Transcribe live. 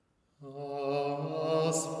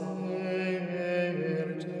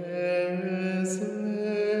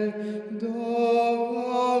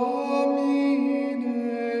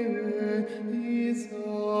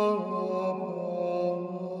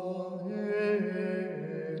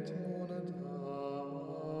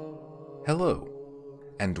Hello,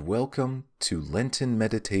 and welcome to Lenten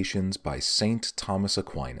Meditations by St. Thomas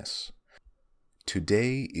Aquinas.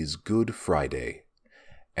 Today is Good Friday,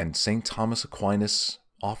 and St. Thomas Aquinas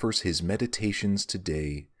offers his meditations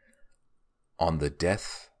today on the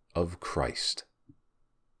death of Christ.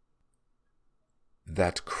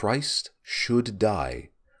 That Christ should die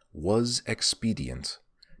was expedient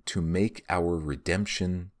to make our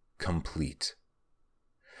redemption complete.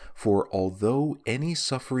 For although any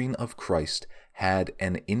suffering of Christ had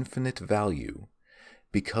an infinite value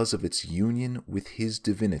because of its union with his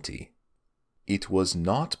divinity, it was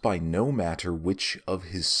not by no matter which of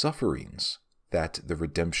his sufferings that the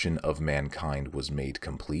redemption of mankind was made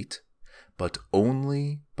complete, but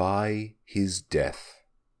only by his death.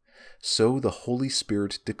 So the Holy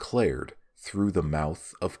Spirit declared through the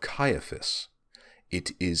mouth of Caiaphas,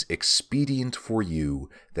 "It is expedient for you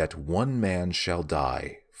that one man shall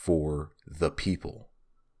die for the people."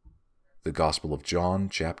 The Gospel of John,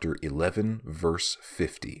 chapter 11, verse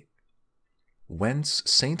 50. Whence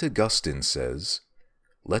St. Augustine says,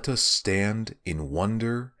 "Let us stand in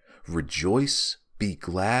wonder, rejoice, be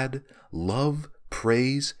glad, love,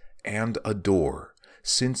 praise, and adore,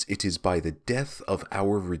 since it is by the death of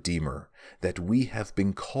our Redeemer that we have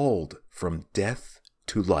been called from death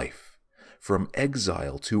to life, from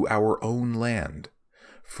exile to our own land,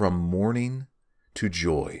 from mourning to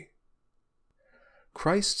joy."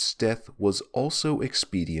 Christ's death was also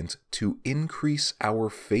expedient to increase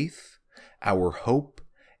our faith, our hope,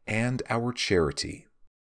 and our charity.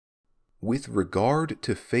 With regard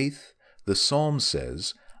to faith, the Psalm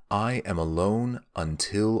says, "I am alone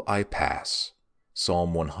until I pass."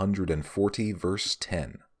 Psalm 140, verse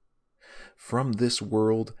 10. From this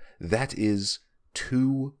world, that is,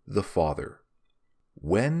 to the Father.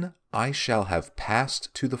 "When I shall have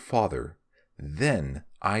passed to the Father, then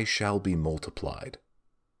I shall be multiplied."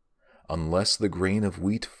 Unless the grain of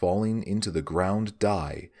wheat falling into the ground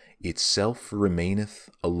die, itself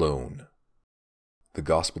remaineth alone. The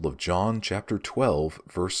Gospel of John, chapter 12,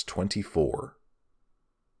 verse 24.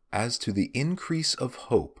 As to the increase of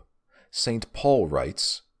hope, St. Paul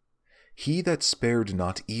writes, "He that spared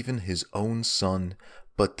not even his own Son,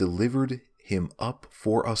 but delivered him up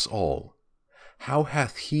for us all, how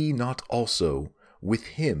hath he not also with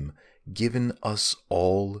him given us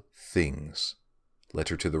all things?"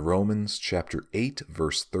 Letter to the Romans, chapter 8,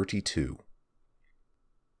 verse 32.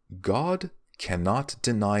 God cannot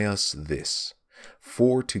deny us this,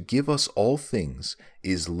 for to give us all things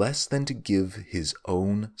is less than to give his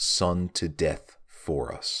own Son to death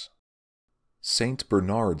for us. Saint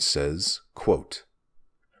Bernard says, quote,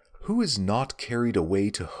 "Who is not carried away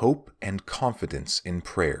to hope and confidence in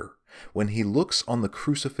prayer, when he looks on the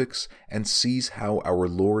crucifix and sees how our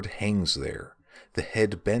Lord hangs there, the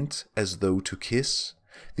head bent as though to kiss,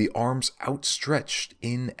 the arms outstretched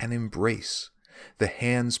in an embrace, the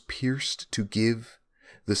hands pierced to give,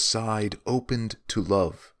 the side opened to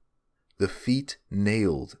love, the feet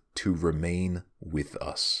nailed to remain with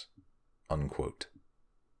us." Unquote.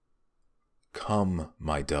 "Come,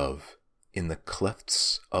 my dove, in the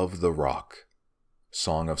clefts of the rock."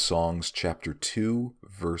 Song of Songs, chapter 2,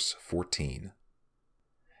 verse 14.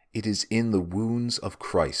 It is in the wounds of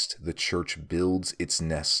Christ the Church builds its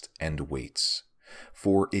nest and waits,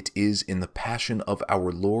 for it is in the passion of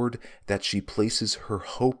our Lord that she places her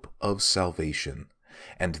hope of salvation,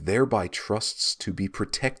 and thereby trusts to be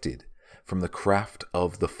protected from the craft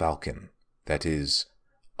of the falcon, that is,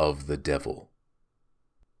 of the devil.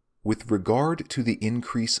 With regard to the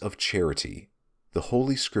increase of charity, the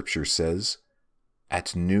Holy Scripture says,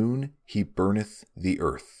 "At noon he burneth the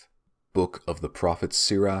earth." Book of the prophet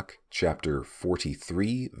Sirach, chapter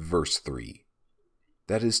 43, verse 3.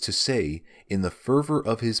 That is to say, in the fervor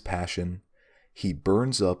of his passion, he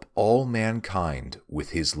burns up all mankind with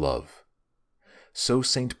his love. So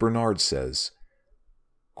St. Bernard says,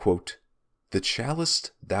 quote, "The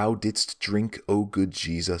chalice thou didst drink, O good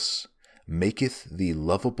Jesus, maketh thee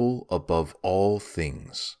lovable above all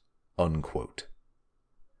things." Unquote.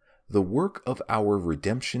 The work of our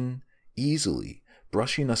redemption, easily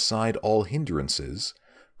brushing aside all hindrances,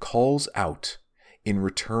 calls out, in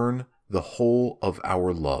return, the whole of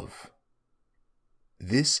our love.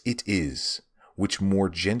 This it is which more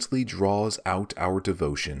gently draws out our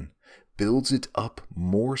devotion, builds it up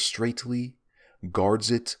more straitly,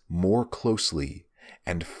 guards it more closely,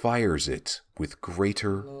 and fires it with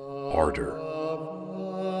greater ardor